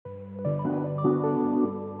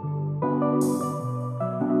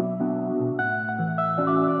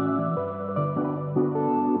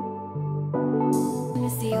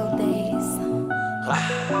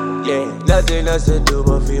Yeah, nothing else to do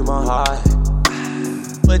but feed my heart.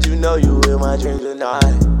 But you know you in my dreams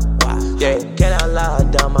tonight. Yeah, can I lie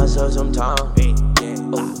down myself sometimes?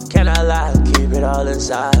 Can I lie, keep it all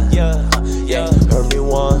inside? Yeah, hurt me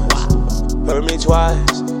once, hurt me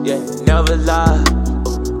twice. Yeah, never lie,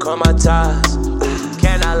 cut my ties.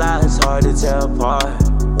 Can I lie, it's hard to tell apart.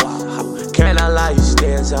 Can I lie, you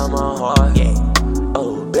stay inside my heart.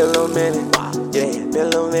 Oh, been a little minute, yeah, been a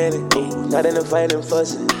little minute. Not in the fighting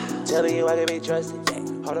fussing, telling you I can be trusted.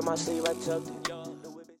 Heart on my sleeve, I tucked it.